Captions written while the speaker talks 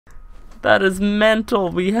That is mental.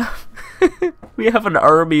 We have we have an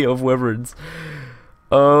army of wyverns.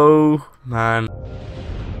 Oh man.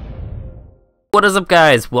 What is up,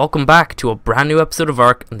 guys? Welcome back to a brand new episode of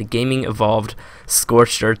Ark on the Gaming Evolved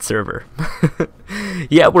Scorched Earth server.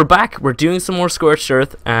 Yeah, we're back. We're doing some more Scorched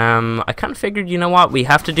Earth. I kind of figured, you know what, we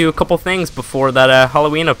have to do a couple things before that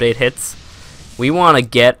Halloween update hits. We want to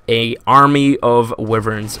get a army of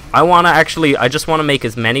wyverns. I just want to make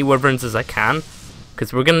as many wyverns as I can,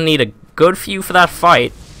 because we're gonna need a good few for that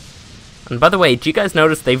fight. And by the way, do you guys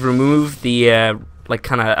notice they've removed the like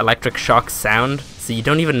kind of electric shock sound, so you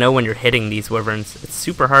don't even know when you're hitting these wyverns. It's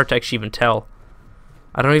super hard to actually even tell.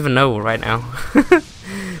 I don't even know right now.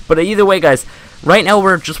 But either way, guys, right now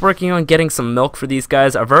we're just working on getting some milk for these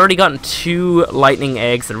guys. I've already gotten 2 lightning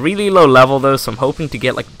eggs. They're really low level though, so I'm hoping to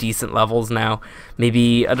get like decent levels now.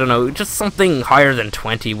 Maybe, I don't know, just something higher than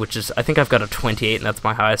 20, which is, I think I've got a 28 and that's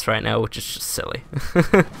my highest right now, which is just silly.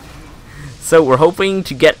 So we're hoping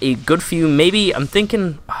to get a good few. Maybe, I'm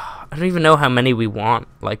thinking, I don't even know how many we want.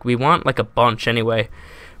 Like, we want like a bunch anyway.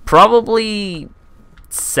 Probably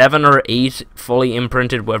 7 or 8 fully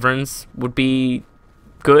imprinted wyverns would be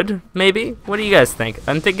good, maybe? What do you guys think?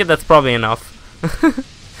 I'm thinking that's probably enough.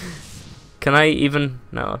 Can I even?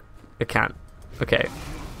 No, I can't. Okay.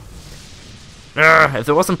 If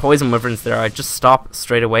there wasn't poison wyverns there, I'd just stop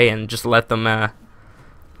straight away and just let them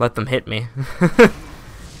hit me.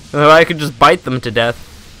 Or I could just bite them to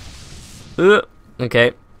death.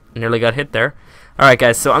 Okay. Nearly got hit there. Alright,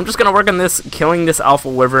 guys, so I'm just gonna work on this, killing this alpha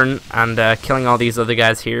wyvern and killing all these other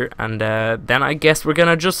guys here, and then I guess we're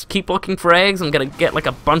gonna just keep looking for eggs. I'm gonna get like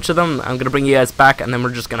a bunch of them. I'm gonna bring you guys back, and then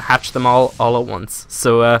we're just gonna hatch them all at once.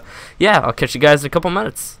 So yeah, I'll catch you guys in a couple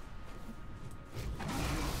minutes.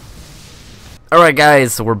 Alright,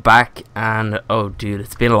 guys, so we're back, and oh dude,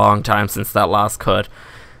 it's been a long time since that last cut.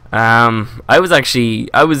 I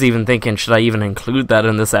was even thinking, should I even include that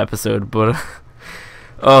in this episode, but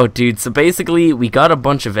oh dude, so basically we got a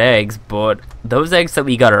bunch of eggs, but those eggs that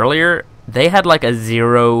we got earlier, they had like a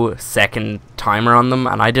 0-second timer on them,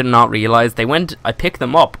 and I did not realize. I picked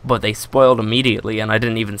them up, but they spoiled immediately, and I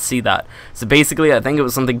didn't even see that. So basically I think it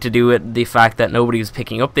was something to do with the fact that nobody was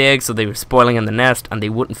picking up the eggs, so they were spoiling in the nest, and they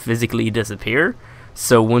wouldn't physically disappear.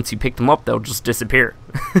 So once you pick them up, they'll just disappear.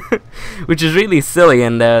 Which is really silly,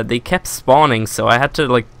 and they kept spawning, so I had to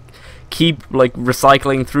like keep like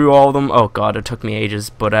recycling through all of them. Oh god, it took me ages.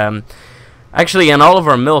 But actually, and all of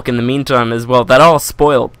our milk in the meantime as well, that all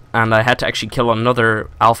spoiled, and I had to actually kill another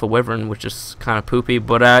alpha wyvern, which is kind of poopy.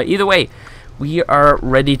 But either way, we are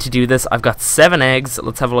ready to do this. I've got 7 eggs.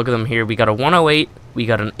 Let's have a look at them here. We got a 108, we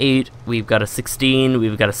got an 8, we've got a 16,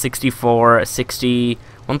 we've got a 64, a 60,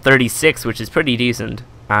 136, which is pretty decent,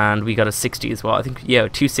 and we got a 60 as well. I think, yeah,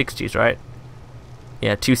 2 60s, right?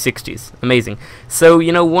 Yeah, 2 60s. Amazing. So,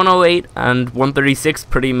 you know, 108 and 136,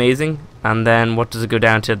 pretty amazing. And then what does it go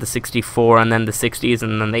down to? The 64 and then the 60s,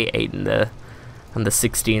 and then the 8 and the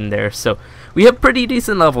 16 there. So we have pretty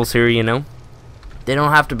decent levels here, you know. They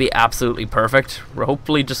don't have to be absolutely perfect. We're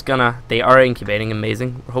hopefully just gonna, they are incubating,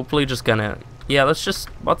 amazing. We're hopefully just gonna, yeah,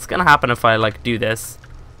 what's gonna happen if I like do this?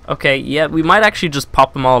 Okay, yeah, we might actually just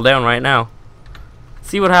pop them all down right now.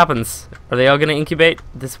 See what happens. Are they all gonna incubate?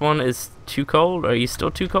 This one is too cold. Are you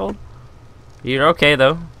still too cold? You're okay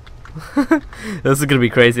though. This is gonna be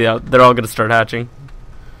crazy. They're all gonna start hatching.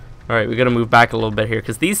 Alright, we gotta move back a little bit here,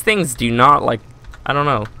 because these things do not like, I don't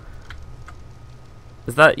know.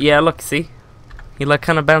 Is that, yeah, look, see? He like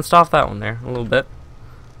kind of bounced off that one there a little bit.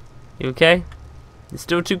 You okay? You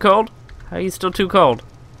still too cold? How are you still too cold?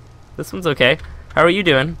 This one's okay. How are you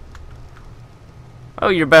doing? Oh,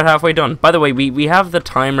 you're about halfway done. By the way, we have the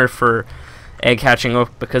timer for egg hatching up,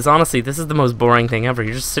 because honestly, this is the most boring thing ever.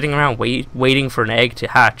 You're just sitting around waiting for an egg to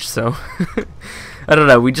hatch, so I don't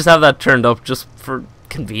know. We just have that turned up just for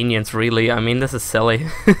convenience, really. I mean, this is silly.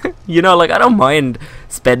 You know, like, I don't mind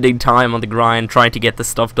spending time on the grind trying to get this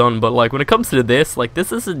stuff done, but like when it comes to this, like,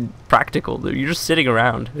 this isn't practical. You're just sitting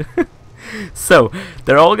around. So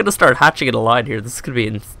they're all gonna start hatching in a line here. This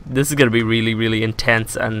is gonna be really, really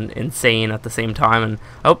intense and insane at the same time. And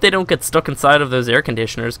I hope they don't get stuck inside of those air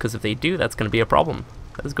conditioners, because if they do, that's gonna be a problem.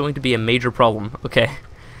 That is going to be a major problem. Okay,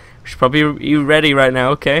 we should probably, you ready right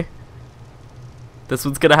now? Okay. This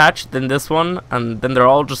one's gonna hatch, then this one, and then they're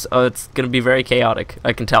all just. It's gonna be very chaotic.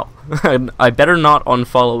 I can tell. I better not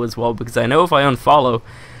unfollow as well, because I know if I unfollow,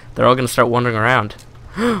 they're all gonna start wandering around.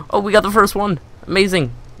 Oh, we got the first one.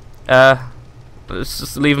 Amazing. Let's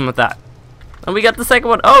just leave them at that. And we got the second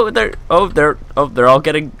one. Oh, they're all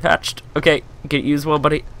getting hatched. Okay, get you as well,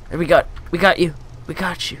 buddy. And we got you. We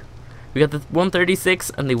got you. We got the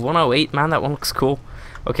 136 and the 108. Man, that one looks cool.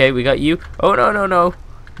 Okay, we got you. Oh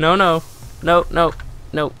no. no, no,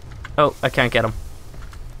 no. Oh, I can't get him.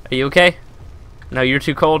 Are you okay? No, you're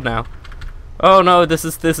too cold now. Oh no, this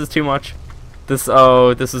is too much. This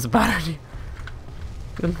is a bad idea.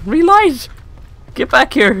 Relight! Get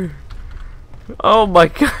back here! Oh my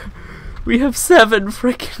god. We have 7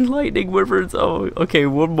 freaking lightning wyverns. Oh, okay,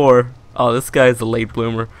 one more. Oh, this guy's a late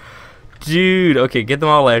bloomer. Dude, okay, get them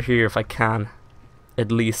all out here if I can.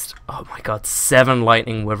 At least. Oh my god, 7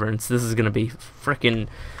 lightning wyverns. This is gonna be freaking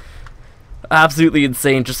absolutely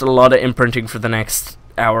insane. Just a lot of imprinting for the next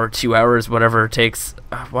hour, 2 hours, whatever it takes.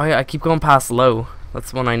 Why I keep going past low?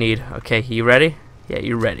 That's the one I need. Okay, you ready? Yeah,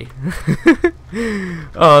 you're ready.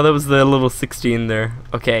 Oh, that was the little 16 there.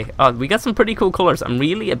 Okay, we got some pretty cool colors. I'm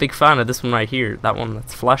really a big fan of this one right here. That one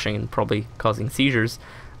that's flashing and probably causing seizures.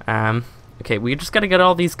 Okay, we just gotta get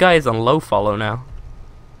all these guys on low follow now.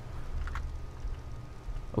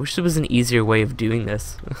 I wish there was an easier way of doing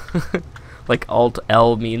this. Like Alt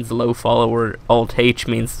L means low follow, or Alt H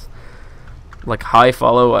means like high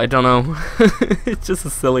follow. I don't know. It's just a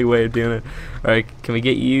silly way of doing it. Alright, can we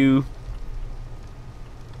get you?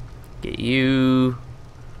 Get you,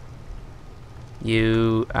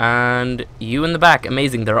 and you in the back.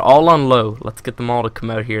 Amazing. They're all on low. Let's get them all to come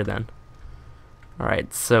out here then.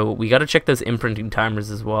 Alright, so we gotta check those imprinting timers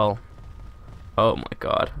as well. Oh my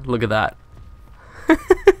god, look at that.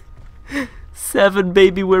 7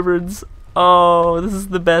 baby wyverns. Oh, this is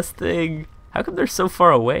the best thing. How come they're so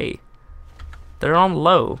far away? They're on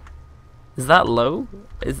low. Is that low?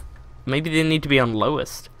 Maybe they need to be on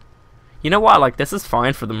lowest. You know what, like, this is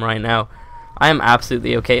fine for them right now. I am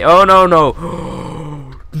absolutely okay. Oh, no,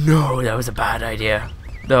 no. No, that was a bad idea.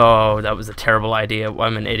 Oh, that was a terrible idea.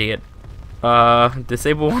 I'm an idiot.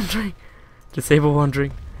 Disable wandering. Disable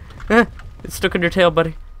wandering. It's stuck in your tail,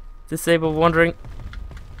 buddy. Disable wandering.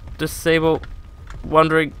 Disable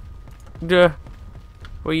wandering. Were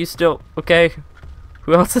you still okay?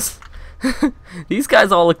 Who else is... These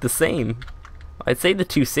guys all look the same. I'd say the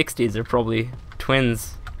 260s are probably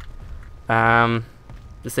twins.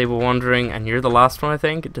 Disable wandering, and you're the last one, I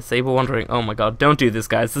think. Disable wandering. Oh my god, don't do this,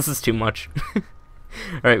 guys. This is too much.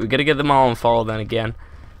 Alright, we gotta get them all on follow then again.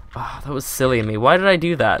 Oh, that was silly of me. Why did I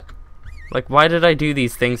do that? Like, why did I do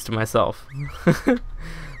these things to myself?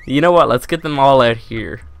 You know what? Let's get them all out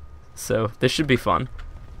here. So, this should be fun.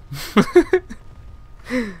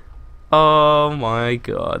 Oh my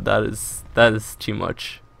god, that is too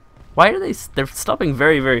much. Why are they're stopping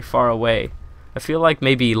very, very far away? I feel like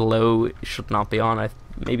maybe low should not be on.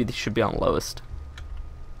 Maybe they should be on lowest.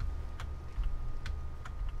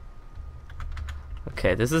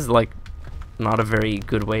 Okay, this is like not a very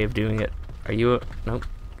good way of doing it. Are you nope,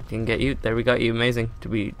 didn't get you. There, we got you. Amazing.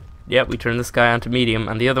 Yeah, we turned this guy onto medium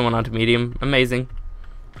and the other one onto medium. Amazing.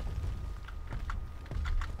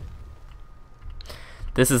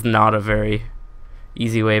 This is not a very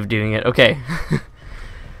easy way of doing it. Okay.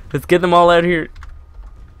 Let's get them all out here.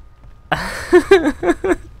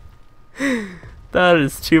 That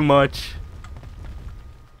is too much.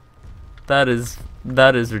 That is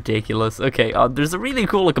ridiculous. Okay, there's a really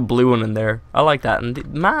cool like a blue one in there. I like that.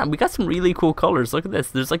 And man, we got some really cool colors. Look at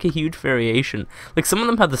this. There's like a huge variation. Like some of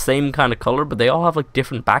them have the same kind of color, but they all have like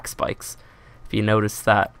different back spikes. If you notice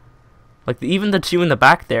that. Like even the two in the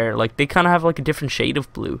back there, like they kind of have like a different shade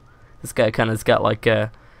of blue. This guy kind of's got like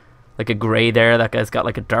a gray there. That guy's got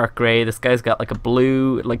like a dark gray. This guy's got like a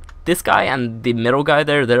blue. Like this guy and the middle guy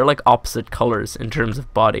there, they're like opposite colors in terms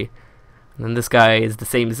of body. And then this guy is the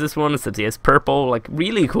same as this one, except he has purple. Like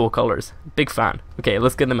really cool colors. Big fan. Okay,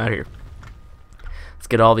 let's get them out here. Let's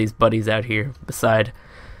get all these buddies out here. Beside,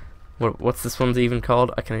 what's this one's even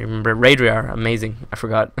called? I can't even remember. Radriar. Amazing. I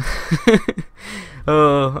forgot.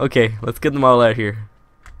 Oh, okay. Let's get them all out here.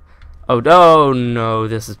 Oh no,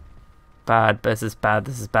 this is bad. This is bad.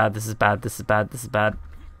 This is bad. This is bad. This is bad. This is bad.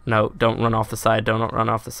 No, don't run off the side. Don't run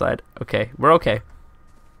off the side. Okay, we're okay.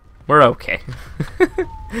 We're okay.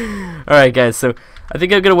 Alright guys, so I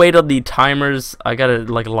think I'm gonna wait on the timers. I gotta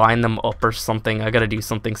like line them up or something. I gotta do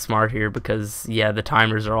something smart here because yeah, the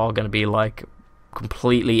timers are all gonna be like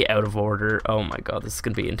completely out of order. Oh my god, this is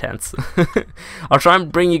gonna be intense. I'll try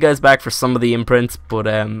and bring you guys back for some of the imprints, but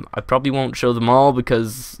I probably won't show them all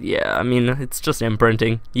because yeah, I mean it's just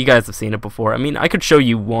imprinting. You guys have seen it before. I mean I could show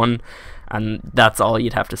you one and that's all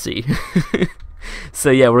you'd have to see. So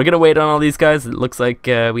yeah, we're gonna wait on all these guys. It looks like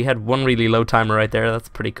we had one really low timer right there. That's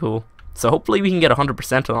pretty cool. So hopefully we can get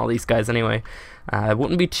 100% on all these guys anyway.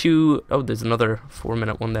 Wouldn't be too... Oh, there's another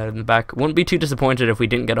 4-minute one there in the back. Wouldn't be too disappointed if we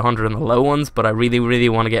didn't get 100 on the low ones, but I really, really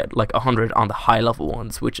want to get like 100 on the high level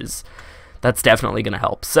ones, that's definitely going to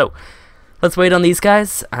help. So let's wait on these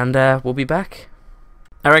guys, and we'll be back.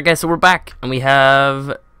 Alright guys, so we're back, and we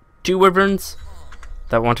have two wyverns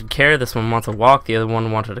that wanted care. This one wants a walk, the other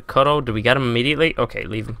one wanted a cuddle. Did we get him immediately? Okay,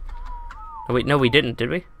 leave him. Oh wait, no we didn't, did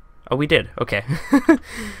we? Oh, we did. Okay.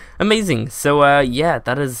 Amazing. So yeah,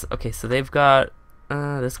 that is okay. So they've got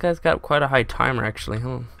this guy's got quite a high timer actually.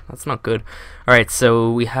 Oh, that's not good. All right,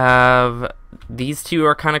 so we have these two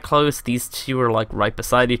are kind of close. These two are like right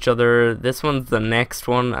beside each other. This one's the next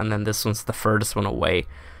one, and then this one's the furthest one away.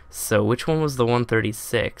 So which one was the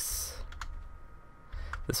 136?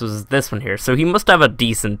 This was this one here. So he must have a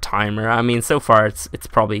decent timer. I mean, so far it's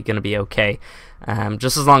probably gonna be okay.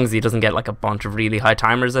 Just as long as he doesn't get like a bunch of really high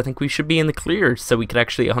timers, I think we should be in the clear, so we could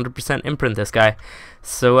actually 100% imprint this guy.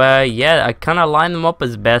 So yeah, I kind of lined them up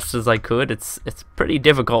as best as I could. It's pretty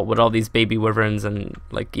difficult with all these baby wyverns, and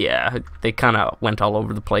like yeah, they kind of went all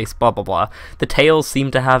over the place. Blah blah blah. The tails seem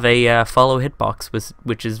to have a follow hitbox,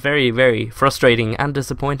 which is very very frustrating and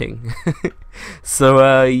disappointing.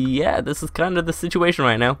 So yeah, this is kind of the situation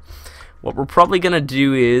right now. What we're probably gonna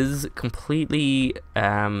do is completely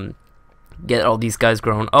get all these guys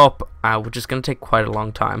grown up, which is gonna take quite a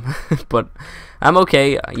long time. But I'm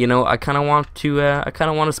okay. You know, I kind of want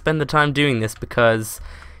to spend the time doing this because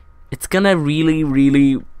it's gonna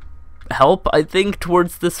really help, I think,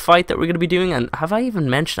 towards this fight that we're gonna be doing. And have I even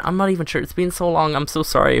mentioned? I'm not even sure. It's been so long. I'm so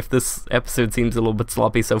sorry if this episode seems a little bit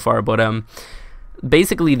sloppy so far. But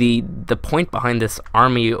basically the point behind this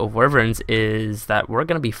army of wyverns is that we're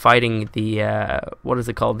going to be fighting the what is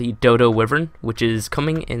it called, the DodoWyvern, which is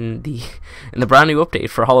coming in the brand new update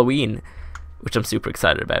for Halloween, which I'm super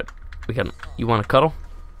excited about. You want to cuddle?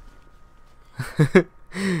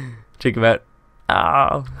 Check him out.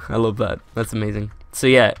 Ah, I love that. That's amazing. So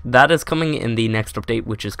yeah, that is coming in the next update,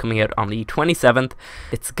 which is coming out on the 27th.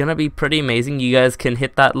 It's gonna be pretty amazing. You guys can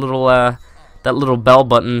hit that little bell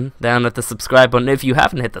button down at the subscribe button. If you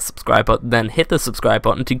haven't hit the subscribe button, then hit the subscribe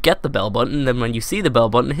button to get the bell button. Then when you see the bell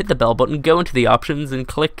button, hit the bell button, go into the options and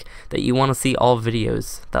click that you want to see all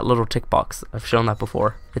videos. That little tick box. I've shown that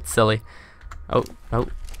before. It's silly. Oh,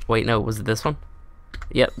 wait, no, was it this one?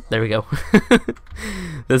 Yep, there we go.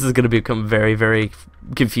 This is going to become very, very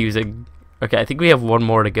confusing. Okay, I think we have one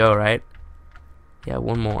more to go, right? Yeah,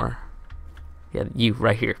 one more. Yeah, you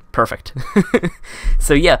right here. Perfect.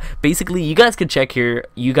 So yeah, basically you guys can check here.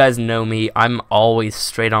 You guys know me. I'm always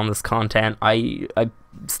straight on this content. I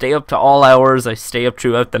stay up to all hours. I stay up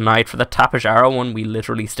throughout the night. For the Tapish Arrow one, we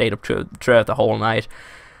literally stayed up throughout the whole night.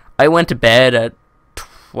 I went to bed at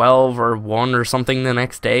 12 or 1 or something the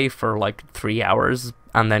next day for like 3 hours,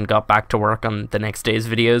 and then got back to work on the next day's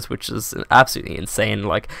videos, which is absolutely insane.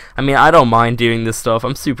 Like, I mean, I don't mind doing this stuff.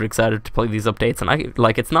 I'm super excited to play these updates,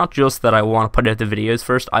 and it's not just that I want to put out the videos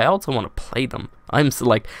first, I also want to play them. I'm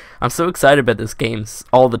so excited about this game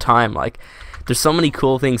all the time. Like, there's so many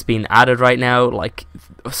cool things being added right now, like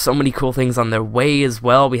so many cool things on their way as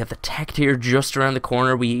well. We have the tech tier just around the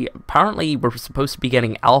corner. Apparently we're supposed to be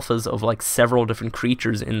getting alphas of like several different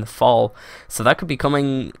creatures in the fall, so that could be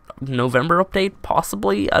coming November update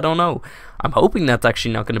possibly. I don't know. I'm hoping that's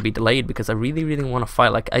actually not going to be delayed, because I really want to fight.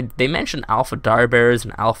 Like, they mentioned alpha dire bears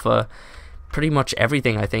and alpha pretty much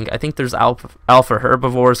everything. I think there's alpha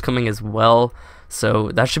herbivores coming as well. So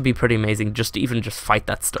that should be pretty amazing, just to even fight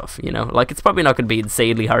that stuff, you know? Like, it's probably not going to be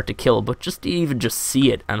insanely hard to kill, but just to even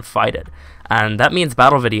see it and fight it. And that means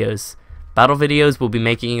battle videos. Battle videos will be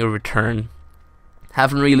making a return.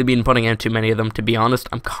 Haven't really been putting out too many of them, to be honest.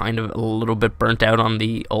 I'm kind of a little bit burnt out on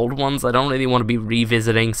the old ones. I don't really want to be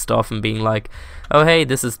revisiting stuff and being like, oh hey,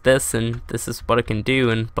 this is this and this is what it can do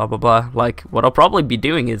and blah blah blah. Like, what I'll probably be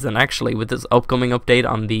doing is, and actually with this upcoming update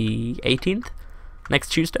on the 18th, next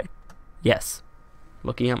Tuesday, yes.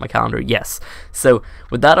 Looking at my calendar, yes. So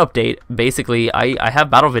with that update, basically I have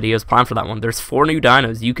battle videos planned for that one. There's 4 new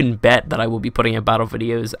dinos. You can bet that I will be putting out battle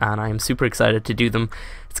videos, and I am super excited to do them.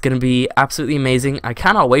 It's gonna be absolutely amazing. I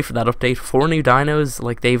cannot wait for that update. 4 new dinos.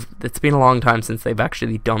 Like, it's been a long time since they've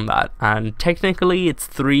actually done that, and technically it's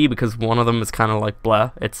 3 because one of them is kind of like blah.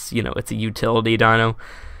 It's, you know, it's a utility dino.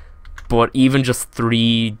 But even just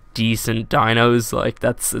 3 decent dinos, like,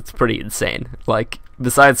 it's pretty insane. Like,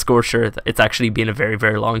 besides Scorched, it's actually been a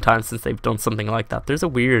very long time since they've done something like that. There's a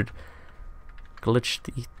weird glitch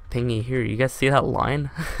thingy here. You guys see that line?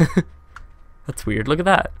 That's weird. Look at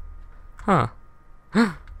that. Huh.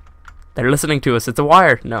 They're listening to us. It's a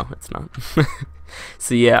wire. No, it's not.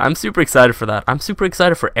 So yeah, I'm super excited for that. I'm super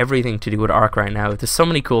excited for everything to do with Ark right now. There's so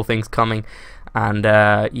many cool things coming. And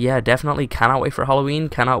yeah, definitely cannot wait for Halloween,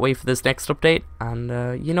 cannot wait for this next update.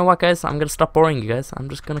 And you know what, guys, I'm gonna stop boring you guys. I'm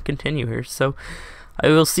just gonna continue here. So I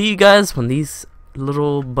will see you guys when these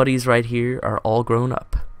little buddies right here are all grown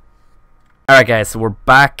up. Alright guys, so we're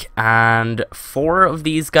back, and 4 of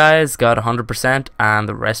these guys got 100% and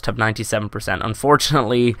the rest have 97%.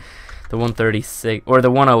 Unfortunately, the 136, or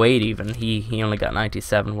the 108 even, he only got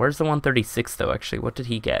 97. Where's the 136 though actually? What did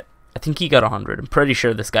he get? I think he got 100. I'm pretty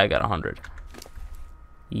sure this guy got 100.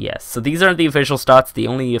 Yes, so these aren't the official stats. The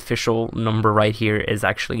only official number right here is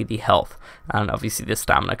actually the health, and obviously the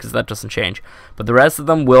stamina, because that doesn't change. But the rest of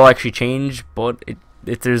them will actually change, but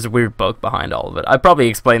there's a weird bug behind all of it. I probably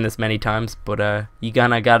explained this many times, but you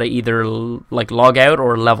gotta either like log out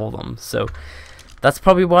or level them. So that's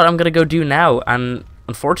probably what I'm gonna go do now. And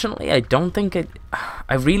unfortunately, I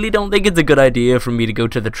really don't think it's a good idea for me to go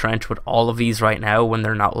to the trench with all of these right now when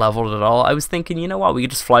they're not leveled at all. I was thinking, you know what, we could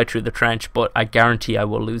just fly through the trench, but I guarantee I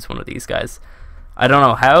will lose one of these guys. I don't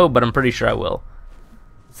know how, but I'm pretty sure I will.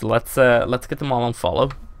 So let's get them all on follow.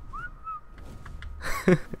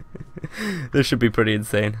 This should be pretty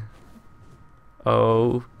insane.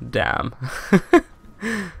 Oh, damn.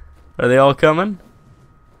 Are they all coming?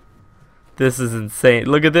 This is insane.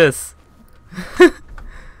 Look at this.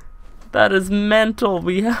 That is mental.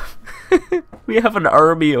 We have we have an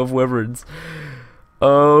army of wyverns.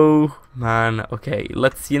 Oh man. Okay,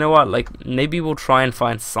 you know what, like maybe we'll try and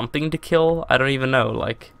find something to kill. I don't even know,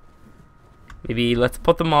 like maybe let's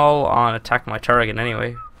put them all on attack my target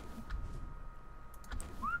anyway.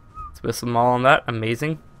 Let's whistle them all on that.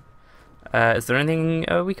 Amazing. Is there anything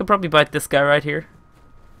we could probably bite this guy right here?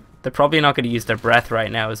 They're probably not going to use their breath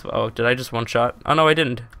right now as well. Oh, did I just one shot? Oh no, I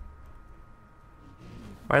didn't.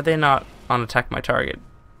 Why are they not on attack my target?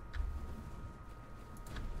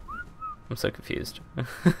 I'm so confused.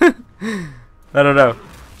 I don't know.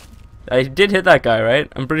 I did hit that guy, right?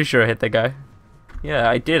 I'm pretty sure I hit that guy. Yeah,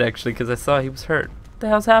 I did actually, because I saw he was hurt. What the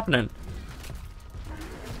hell's happening?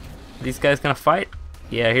 Are these guys gonna fight?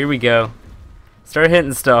 Yeah, here we go. Start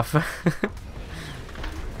hitting stuff.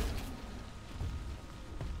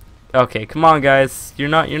 Okay, come on guys. You're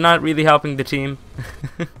not really helping the team.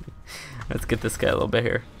 Let's get this guy a little bit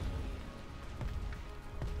here.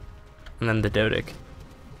 And then the Dodic.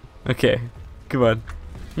 Okay, come on.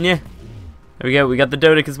 Yeah. There we go, we got the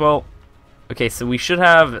Dodic as well. Okay, so we should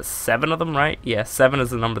have 7 of them, right? Yeah, 7 is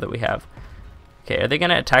the number that we have. Okay, are they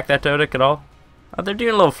gonna attack that Dodic at all? Oh, they're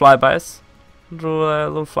doing little flybys.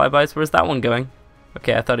 Little flybys. Where's that one going?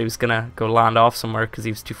 Okay, I thought he was gonna go land off somewhere because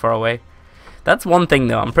he was too far away. That's one thing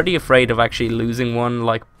though, I'm pretty afraid of actually losing one,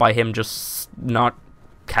 like by him just not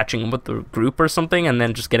catching up with the group or something and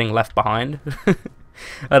then just getting left behind.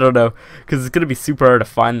 I don't know, because it's going to be super hard to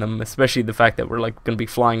find them, especially the fact that we're like going to be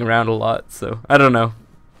flying around a lot, so I don't know.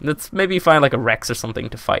 Let's maybe find like a Rex or something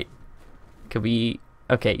to fight. Could we...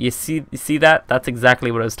 Okay, you see that? That's exactly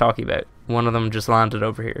what I was talking about. One of them just landed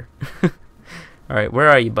over here. Alright, where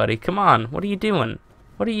are you, buddy? Come on, what are you doing?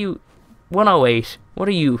 What are you... 108, what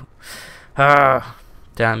are you... Ah,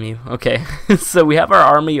 damn you. Okay, so we have our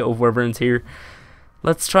army of wyverns here.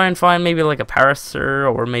 Let's try and find maybe like a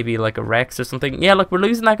Parasaur or maybe like a Rex or something. Yeah, look, we're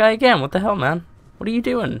losing that guy again. What the hell, man? What are you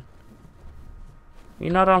doing?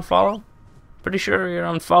 You're not on follow? Pretty sure you're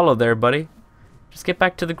on follow there, buddy. Just get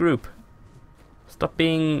back to the group. Stop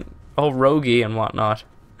being all roguey and whatnot.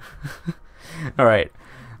 Alright,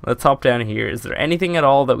 let's hop down here. Is there anything at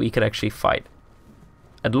all that we could actually fight?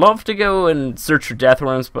 I'd love to go and search for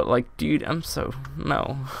deathworms, but like, dude,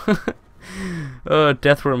 no.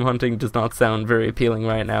 Deathworm hunting does not sound very appealing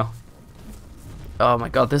right now. Oh my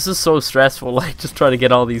god, this is so stressful. Like, just try to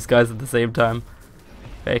get all these guys at the same time.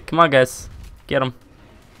 Okay, come on guys, get them.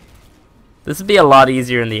 This would be a lot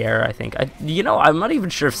easier in the air, I think. You know, I'm not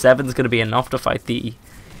even sure if 7's going to be enough to fight the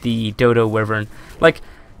DodoWyvern. Like,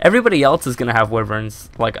 everybody else is going to have wyverns.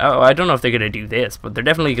 Like, oh, I don't know if they're going to do this, but they're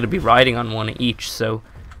definitely going to be riding on one each, so...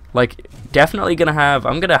 Like, definitely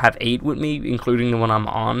I'm gonna have 8 with me, including the one I'm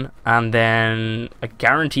on, and then I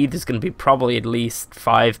guarantee there's gonna be probably at least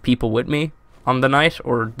 5 people with me on the night,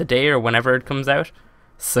 or the day, or whenever it comes out.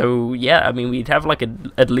 So, yeah, I mean, we'd have like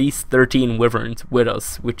at least 13 wyverns with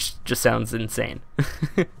us, which just sounds insane.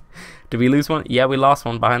 Did we lose one? Yeah, we lost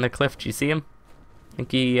one behind the cliff. Do you see him? I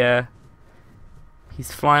think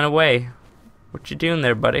he's flying away. What you doing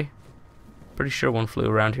there, buddy? Pretty sure one flew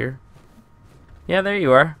around here. Yeah, there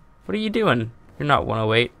you are. What are you doing? You're not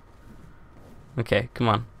 108. Okay, come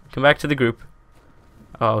on. Come back to the group.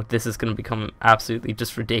 Oh, this is going to become absolutely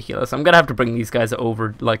just ridiculous. I'm going to have to bring these guys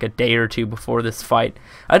over like a day or 2 before this fight.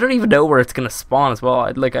 I don't even know where it's going to spawn as well.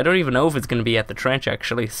 I don't even know if it's going to be at the trench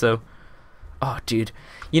actually, so... Oh, dude.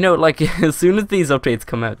 You know, like, as soon as these updates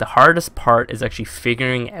come out, the hardest part is actually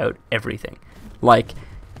figuring out everything. Like...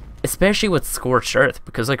 especially with Scorched Earth,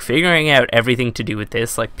 because like figuring out everything to do with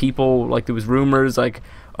this, like people, like there was rumors like,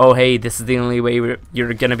 oh hey, this is the only way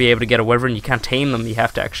you're gonna be able to get a wyvern, you can't tame them, you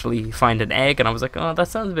have to actually find an egg. And I was like, oh, that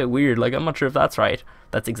sounds a bit weird, like I'm not sure if that's right.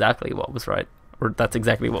 That's exactly what was right, or that's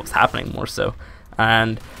exactly what was happening, more so.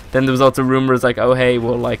 And then there was also rumors like, oh hey,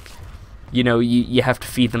 well, like, you know, you have to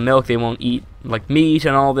feed them milk, they won't eat like meat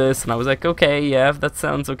and all this. And I was like, okay, yeah, that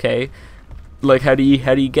sounds okay. Like, how do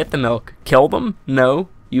you get the milk? Kill them? No.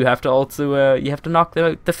 You have to also you have to knock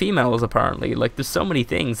the females, apparently. Like, there's so many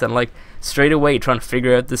things, and like straight away trying to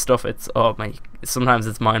figure out this stuff, it's, oh my, sometimes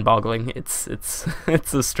it's mind-boggling. It's it's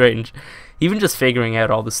so strange. Even just figuring out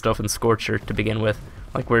all this stuff in Scorched Earth to begin with,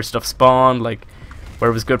 like where stuff spawned, like where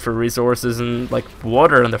it was good for resources, and like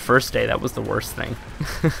water on the first day, that was the worst thing.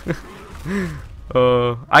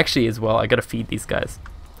 Actually, as well, I gotta feed these guys.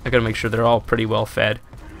 I gotta make sure they're all pretty well fed.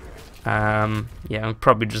 Yeah, I'm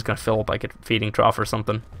probably just gonna fill up like a feeding trough or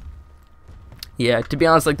something. Yeah, to be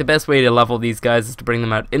honest, like the best way to level these guys is to bring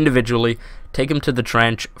them out individually, take them to the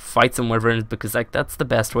trench, fight some wyverns, because like that's the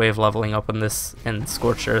best way of leveling up in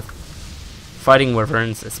Scorched Earth. Fighting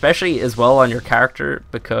wyverns, especially as well on your character,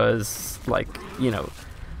 because like, you know,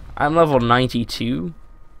 I'm level 92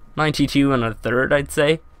 and a third, I'd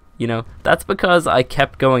say. You know, that's because I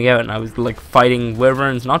kept going out and I was like fighting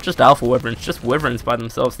wyverns, not just alpha wyverns, just wyverns by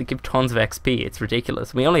themselves. They give tons of XP. It's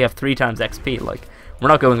ridiculous. We only have 3 times XP. Like, we're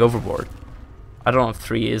not going overboard. I don't know if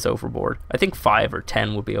 3 is overboard. I think 5 or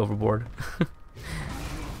 10 would be overboard.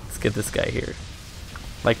 Let's get this guy here.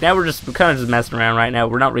 Like, now we're kind of just messing around right now.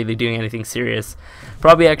 We're not really doing anything serious.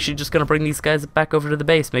 Probably actually just gonna bring these guys back over to the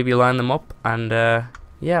base. Maybe line them up and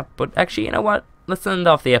yeah. But actually, you know what? Let's end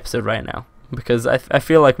off the episode right now, because I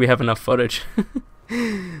feel like we have enough footage.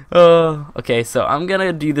 Okay, so I'm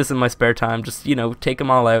gonna do this in my spare time, just, you know, take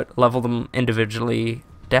them all out, level them individually.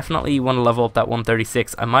 Definitely want to level up that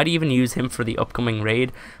 136. I might even use him for the upcoming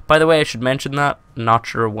raid. By the way, I should mention that, not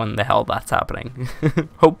sure when the hell that's happening.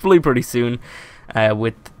 Hopefully pretty soon.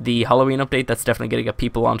 With the Halloween update, that's definitely going to get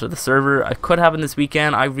people onto the server. It could happen this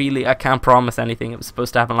weekend. I can't promise anything. It was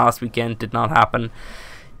supposed to happen last weekend, did not happen.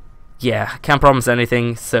 Yeah, can't promise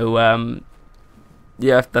anything. So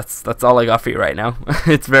yeah, that's all I got for you right now.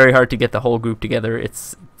 It's very hard to get the whole group together.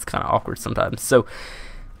 It's kind of awkward sometimes. So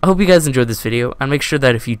I hope you guys enjoyed this video, and make sure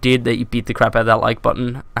that if you did, that you beat the crap out of that like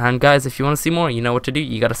button. And guys, if you want to see more, you know what to do.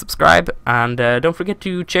 You gotta subscribe, and don't forget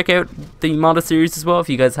to check out the modded series as well if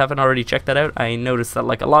you guys haven't already checked that out. I noticed that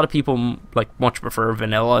like a lot of people like much prefer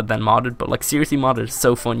vanilla than modded, but like seriously, modded is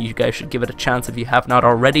so fun. You guys should give it a chance if you have not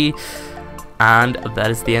already. And that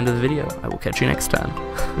is the end of the video. I will catch you next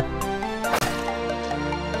time.